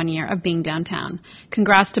celebrating 1 year of being downtown.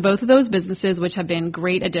 Congrats to both of those businesses, which have been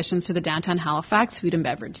great additions to the downtown Halifax food and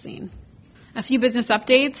beverage scene. A few business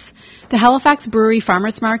updates. The Halifax Brewery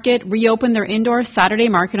Farmers Market reopened their indoor Saturday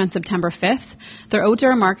market on September 5th. Their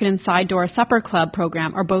outdoor market and side door supper club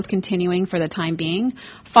program are both continuing for the time being.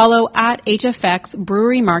 Follow at HFX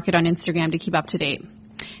Brewery Market on Instagram to keep up to date.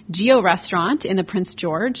 Geo Restaurant in the Prince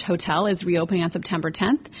George Hotel is reopening on September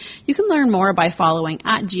 10th. You can learn more by following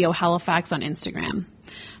at Geo Halifax on Instagram.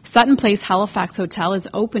 Sutton Place Halifax Hotel is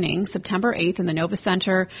opening September 8th in the Nova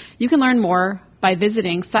Centre. You can learn more by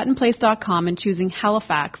visiting suttonplace.com and choosing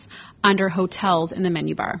Halifax under Hotels in the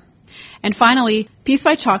menu bar. And finally, Peace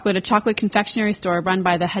by Chocolate, a chocolate confectionery store run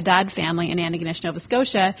by the Haddad family in Antigonish, Nova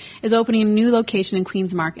Scotia, is opening a new location in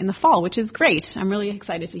Queen's Mark in the fall, which is great. I'm really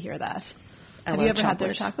excited to hear that. Have you ever had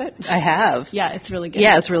their chocolate? I have. Yeah, it's really good.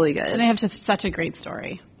 Yeah, it's really good. And they have just such a great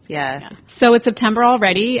story. Yeah. So it's September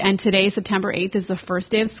already, and today, September 8th, is the first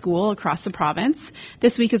day of school across the province.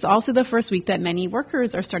 This week is also the first week that many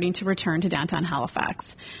workers are starting to return to downtown Halifax.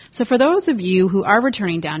 So for those of you who are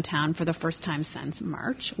returning downtown for the first time since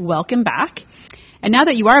March, welcome back. And now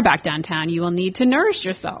that you are back downtown, you will need to nourish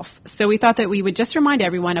yourself. So we thought that we would just remind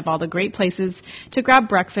everyone of all the great places to grab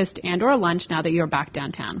breakfast and or lunch now that you're back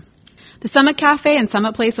downtown. The Summit Cafe and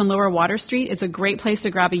Summit Place on Lower Water Street is a great place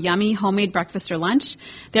to grab a yummy homemade breakfast or lunch.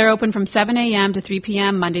 They're open from 7 a.m. to 3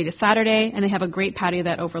 p.m. Monday to Saturday, and they have a great patio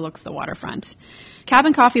that overlooks the waterfront.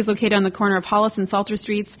 Cabin Coffee is located on the corner of Hollis and Salter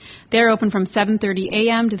Streets. They're open from 7:30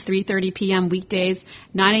 a.m. to 3:30 p.m. weekdays,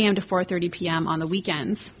 9 a.m. to 4:30 p.m. on the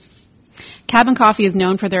weekends. Cabin Coffee is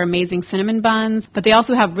known for their amazing cinnamon buns, but they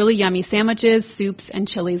also have really yummy sandwiches, soups, and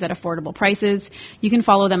chilies at affordable prices. You can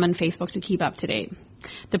follow them on Facebook to keep up to date.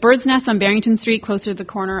 The Bird's Nest on Barrington Street, closer to the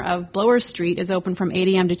corner of Blower Street, is open from 8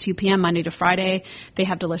 a.m. to 2 p.m. Monday to Friday. They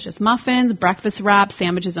have delicious muffins, breakfast wraps,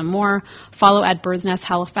 sandwiches, and more. Follow at Bird's Nest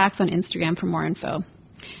Halifax on Instagram for more info.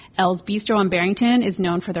 Elle's Bistro on Barrington is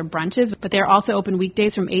known for their brunches, but they're also open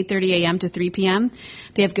weekdays from 8:30 a.m. to 3 p.m.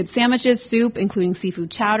 They have good sandwiches, soup, including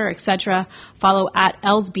seafood chowder, etc. Follow at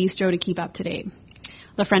Elle's Bistro to keep up to date.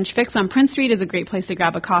 La French Fix on Prince Street is a great place to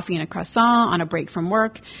grab a coffee and a croissant on a break from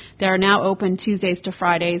work. They are now open Tuesdays to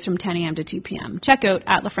Fridays from 10 a.m. to 2 p.m. Check out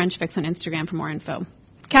at La French Fix on Instagram for more info.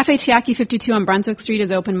 Cafe Teaki 52 on Brunswick Street is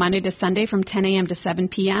open Monday to Sunday from 10 a.m. to 7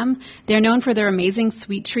 p.m. They are known for their amazing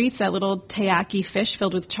sweet treats, that little teaki fish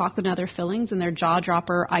filled with chocolate and other fillings, and their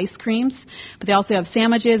jaw-dropper ice creams. But they also have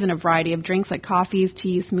sandwiches and a variety of drinks like coffees,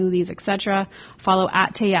 teas, smoothies, etc. Follow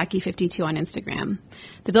at Teaki 52 on Instagram.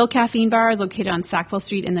 The Bill Caffeine Bar is located on Sackville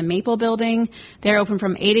Street in the Maple Building. They're open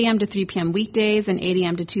from 8 a.m. to 3 p.m. weekdays and 8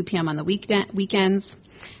 a.m. to 2 p.m. on the weekends.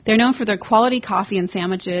 They're known for their quality coffee and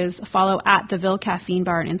sandwiches. Follow at the Ville Caffeine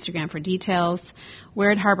Bar on Instagram for details.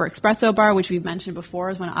 Weird Harbor Espresso Bar, which we've mentioned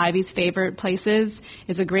before, is one of Ivy's favorite places.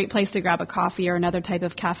 It's a great place to grab a coffee or another type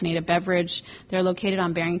of caffeinated beverage. They're located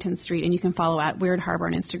on Barrington Street, and you can follow at Weird Harbor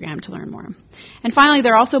on Instagram to learn more. And finally,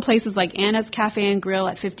 there are also places like Anna's Cafe and Grill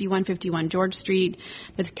at 5151 George Street,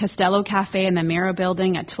 the Costello Cafe in the Mira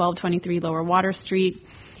Building at 1223 Lower Water Street,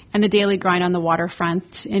 and the Daily Grind on the waterfront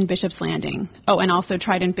in Bishop's Landing. Oh, and also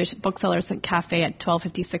Trident Booksellers Cafe at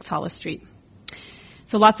 1256 Hollis Street.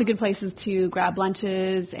 So lots of good places to grab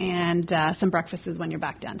lunches and some breakfasts when you're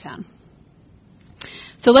back downtown.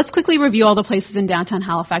 So let's quickly review all the places in downtown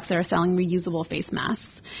Halifax that are selling reusable face masks.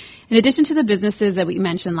 In addition to the businesses that we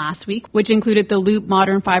mentioned last week, which included the Loop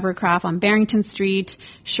Modern Fibercraft on Barrington Street,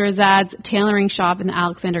 Shirzad's Tailoring Shop in the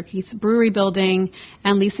Alexander Keith Brewery Building,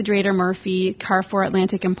 and Lisa Drader Murphy, Carrefour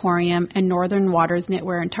Atlantic Emporium, and Northern Waters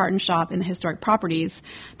Knitwear and Tartan Shop in the Historic Properties,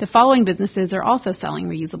 the following businesses are also selling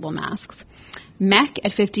reusable masks. MEC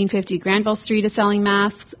at 1550 Granville Street is selling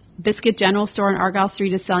masks. Biscuit General Store on Argyle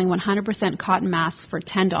Street is selling 100% cotton masks for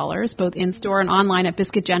 $10, both in-store and online at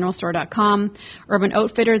biscuitgeneralstore.com. Urban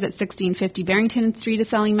Outfitters at 1650 Barrington Street is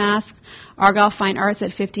selling masks. Argyle Fine Arts at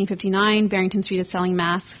 1559 Barrington Street is selling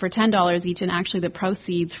masks for $10 each, and actually the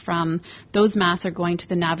proceeds from those masks are going to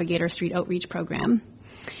the Navigator Street Outreach Program.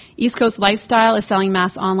 East Coast Lifestyle is selling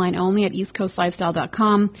masks online only at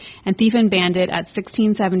eastcoastlifestyle.com, and Thief and Bandit at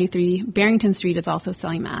 1673 Barrington Street is also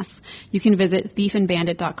selling masks. You can visit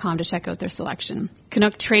thiefandbandit.com to check out their selection.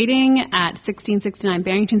 Canuck Trading at 1669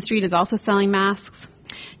 Barrington Street is also selling masks.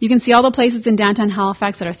 You can see all the places in downtown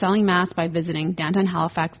Halifax that are selling masks by visiting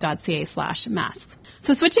downtownhalifax.ca/masks.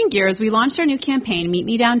 So switching gears, we launched our new campaign, Meet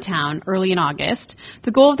Me Downtown, early in August. The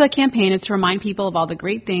goal of the campaign is to remind people of all the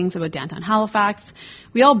great things about downtown Halifax.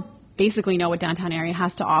 We all basically know what downtown area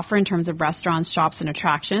has to offer in terms of restaurants, shops, and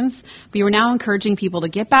attractions. We are now encouraging people to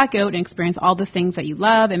get back out and experience all the things that you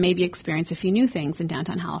love and maybe experience a few new things in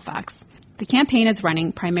downtown Halifax. The campaign is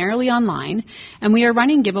running primarily online, and we are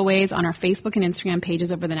running giveaways on our Facebook and Instagram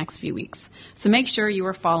pages over the next few weeks. So make sure you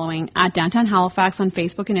are following at Downtown Halifax on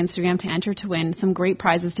Facebook and Instagram to enter to win some great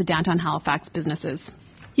prizes to Downtown Halifax businesses.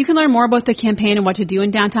 You can learn more about the campaign and what to do in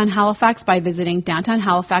downtown Halifax by visiting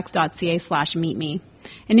downtownhalifax.ca/meetme.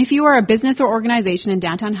 And if you are a business or organization in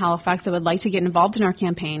downtown Halifax that would like to get involved in our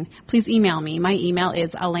campaign, please email me. My email is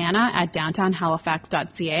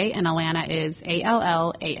alana@downtownhalifax.ca, and Alana is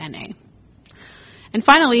ALLANA. And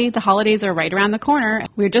finally, the holidays are right around the corner.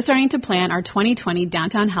 We're just starting to plan our 2020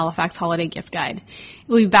 Downtown Halifax Holiday Gift Guide. It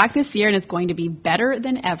will be back this year, and it's going to be better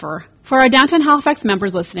than ever. For our Downtown Halifax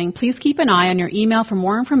members listening, please keep an eye on your email for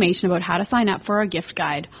more information about how to sign up for our gift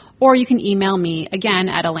guide, or you can email me, again,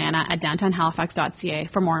 at alana@downtownhalifax.ca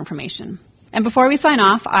for more information. And before we sign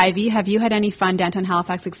off, Ivy, have you had any fun Downtown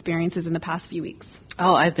Halifax experiences in the past few weeks?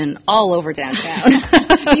 Oh, I've been all over downtown.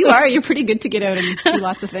 You are. You're pretty good to get out and do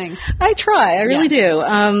lots of things. I try. I really do.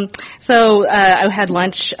 So I had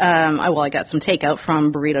lunch. I got some takeout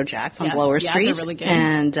from Burrito Jack's on Blower Street. They're really good.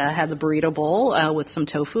 And had the burrito bowl with some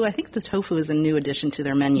tofu. I think the tofu is a new addition to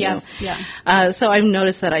their menu. Yes, yeah. So I've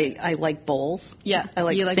noticed that I like bowls. Yeah. I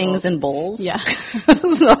like things bowls. in bowls. Yeah.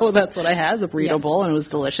 So that's what I had, the burrito bowl, and it was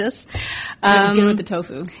delicious. It was good with the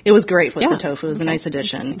tofu. It was great with the tofu. It was a nice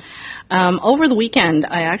addition. Over the weekend,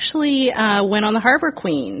 I actually went on the Harbor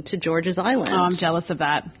Queen to George's Island. Oh, I'm jealous of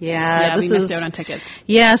that. Yeah, we missed out on tickets.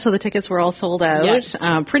 Yeah, so the tickets were all sold out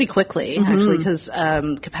pretty quickly, actually, because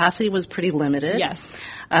capacity was pretty limited. Yes.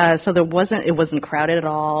 So it wasn't crowded at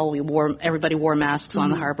all. Everybody wore masks on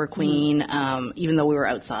the Harbor Queen, even though we were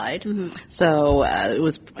outside. So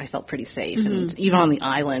I felt pretty safe. And even on the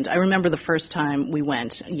island, I remember the first time we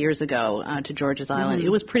went years ago to George's Island, it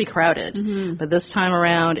was pretty crowded. But this time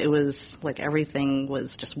around, it was like everything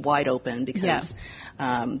was just wide open because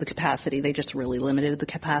the capacity, they just really limited the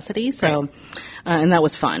capacity. So, and that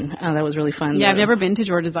was fun. That was really fun. Yeah, I've never been to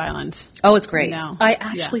George's Island. Oh, it's great. No. I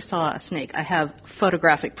actually saw a snake. I have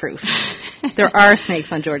photographic proof. There are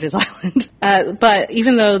snakes on George's Island. But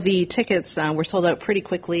even though the tickets were sold out pretty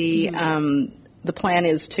quickly, the plan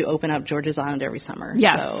is to open up George's Island every summer.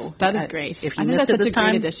 Yeah, so that is great. If you I think missed that's it this such a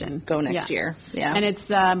time, great addition. Go next year. Yeah. And it's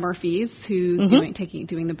Murphy's who's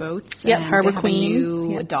doing the boats. Yeah, Harbor they have Queen. A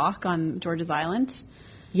new dock on George's Island.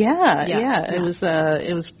 Yeah. It was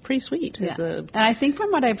pretty sweet. Yeah. And I think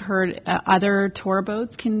from what I've heard, other tour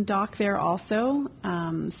boats can dock there also.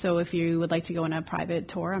 So if you would like to go on a private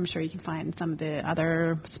tour, I'm sure you can find some of the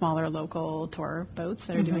other smaller local tour boats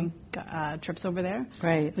that are doing trips over there.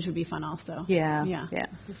 Right. Which would be fun also. Yeah.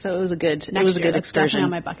 So it was a good Next year, excursion. Definitely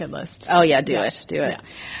on my bucket list. Oh yeah, do it. Yeah.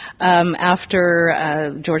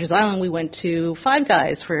 After George's Island, we went to Five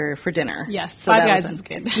Guys for dinner. Yes, so Five Guys is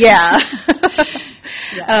good. Yeah.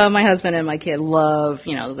 My husband and my kid love,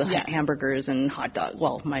 the hamburgers and hot dogs.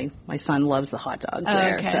 Well, my son loves the hot dogs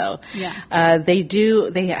there. Okay. So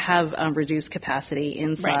they have reduced capacity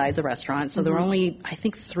inside the restaurant. So there were only, I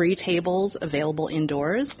think, 3 tables available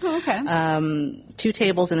indoors. Oh, okay. 2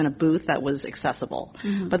 tables and then a booth that was accessible.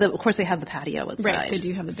 But of course they have the patio outside. Right, they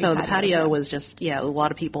do have the big patio. So patio, the patio was just, a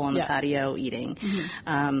lot of people on the patio eating.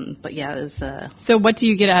 But it was... So what do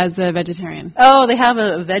you get as a vegetarian? Oh, they have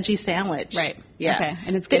a veggie sandwich. Right. Yeah. Okay.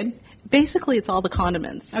 And it's good? Basically, it's all the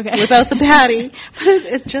condiments. Okay. Without the patty. But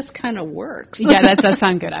it just kind of works. Yeah, that does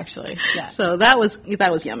sound good, actually. Yeah. So that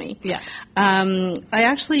was yummy. Yeah. I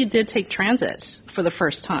actually did take transit for the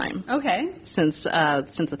first time. Okay. Since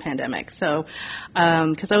the pandemic. So,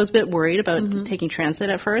 because I was a bit worried about taking transit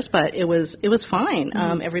at first, but it was fine.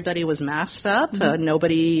 Everybody was masked up.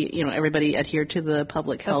 Everybody adhered to the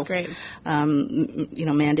public health,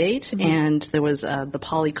 mandate, and there was the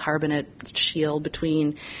polycarbonate shield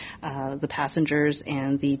between the passengers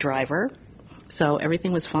and the driver. So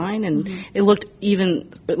everything was fine, and it looked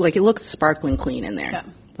it looked sparkling clean in there. Yeah.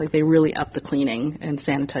 Like they really upped the cleaning and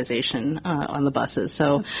sanitization on the buses.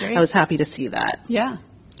 So I was happy to see that. Yeah.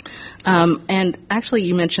 And actually,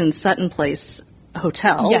 you mentioned Sutton Place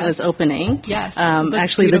Hotel is opening. Yes.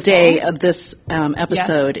 Actually, the day of this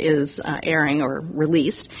episode is airing or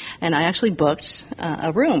released, and I actually booked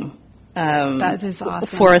a room. That is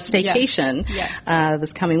awesome. For a staycation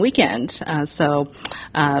this coming weekend.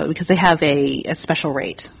 Because they have a special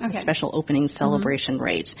rate, a special opening celebration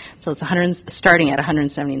rate. So it's starting at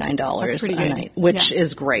 $179 a night, which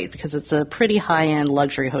is great because it's a pretty high-end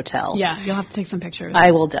luxury hotel. Yeah, you'll have to take some pictures.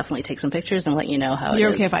 I will definitely take some pictures and let you know how it is.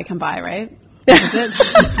 You're okay if I come by, right?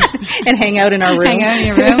 And hang out in our room. Hang out in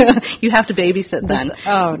your room? You have to babysit then.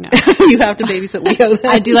 Oh, no. You have to babysit Leo then.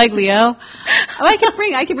 I do like Leo. Oh, I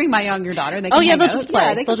can bring my younger daughter. They can hang they'll out. just play.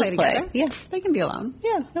 Yeah, they can They'll play just play. together. Yeah. They can be alone.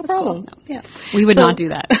 Yeah, no That's problem. cool. Yeah. We would not do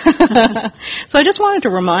that. So I just wanted to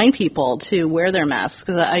remind people to wear their masks,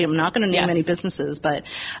 because I am not going to name any businesses, but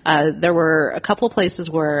there were a couple of places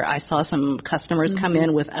where I saw some customers come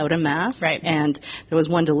in without a mask. Right. And there was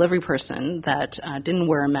one delivery person that didn't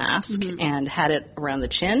wear a mask and had it around the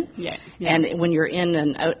chin. Yeah. And when you're in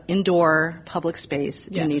an indoor public space,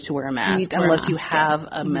 you need to wear a mask unless you have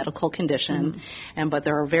a medical condition. But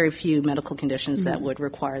there are very few medical conditions that would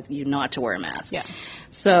require you not to wear a mask. Yeah.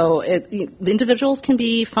 So the individuals can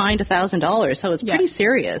be fined $1,000. So it's pretty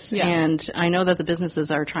serious. Yeah. And I know that the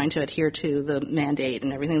businesses are trying to adhere to the mandate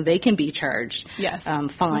and everything. They can be charged,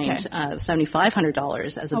 fined $7,500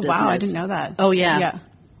 as a business. Oh, wow, I didn't know that. Oh, yeah. Yeah.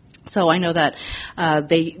 So I know that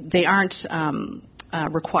they aren't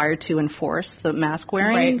required to enforce the mask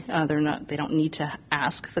wearing. Right. They don't need to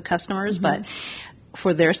ask the customers, but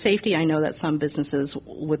for their safety, I know that some businesses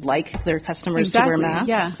would like their customers to wear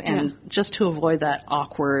masks, and just to avoid that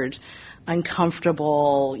awkward,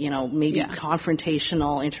 uncomfortable, maybe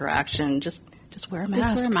confrontational interaction, just wear a mask.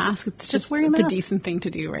 Just wear a mask. It's just wear a mask. The decent thing to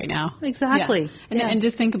do right now. Exactly. Yeah. And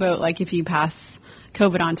just think about, like, if you pass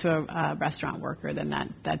COVID onto a restaurant worker, then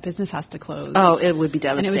that business has to close. Oh, it would be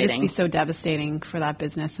devastating. And it would just be so devastating for that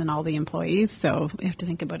business and all the employees. So you have to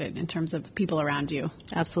think about it in terms of people around you.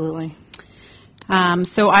 Absolutely.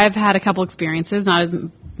 So I've had a couple experiences, not as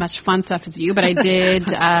much fun stuff as you, but I did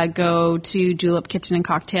go to Julep Kitchen and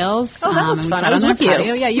Cocktails. Oh, that was and fun. I was with patio.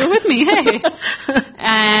 you. Yeah, you were with me. Hey.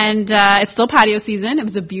 And it's still patio season. It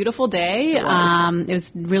was a beautiful day. It was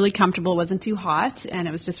really comfortable. It wasn't too hot, and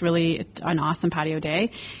it was just really an awesome patio day.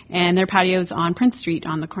 And their patio's on Prince Street,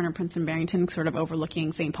 on the corner of Prince and Barrington, sort of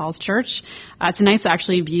overlooking St. Paul's Church. It's a nice,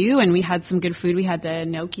 actually, view, and we had some good food. We had the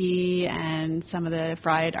gnocchi and some of the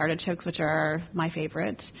fried artichokes, which are my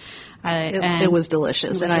favorite. It was delicious.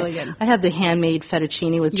 It was really good. I had the handmade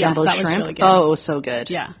fettuccine with jumbo that shrimp. Was really good. Oh, it was so good.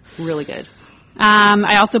 Yeah. Really good.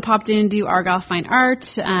 I also popped in to do Argyle Fine Art.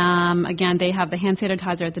 Again, they have the hand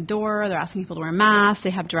sanitizer at the door. They're asking people to wear masks. They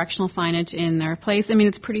have directional signage in their place. I mean,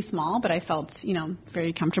 it's pretty small, but I felt,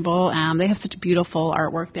 very comfortable. They have such beautiful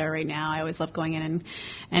artwork there right now. I always love going in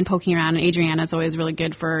and poking around. And Adriana's always really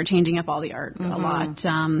good for changing up all the art a lot.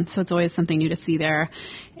 So it's always something new to see there.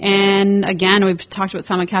 And again, we've talked about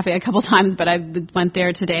Summit Cafe a couple times, but I went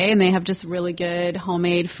there today, and they have just really good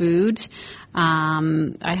homemade food.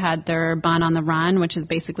 I had their bun on the run, which is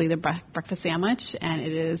basically the breakfast sandwich, and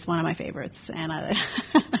it is one of my favorites. And it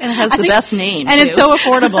has the best name, and too. It's so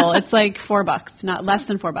affordable. It's like $4, not less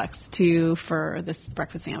than $4 for this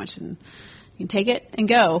breakfast sandwich, and you can take it and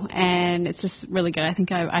go. And it's just really good. I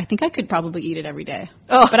think I could probably eat it every day.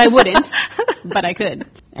 Oh, but I wouldn't. But I could.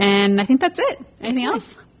 And I think that's it. Anything else?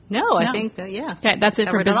 No, I think that, yeah. Okay, that's it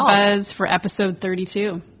for BizBuzz for episode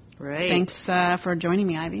 32. Right. Thanks for joining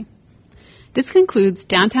me, Ivy. This concludes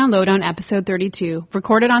Downtown Lowdown episode 32,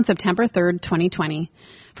 recorded on September 3rd, 2020.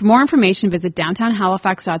 For more information, visit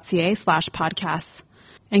downtownhalifax.ca/podcasts.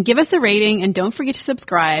 And give us a rating, and don't forget to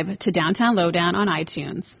subscribe to Downtown Lowdown on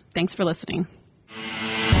iTunes. Thanks for listening.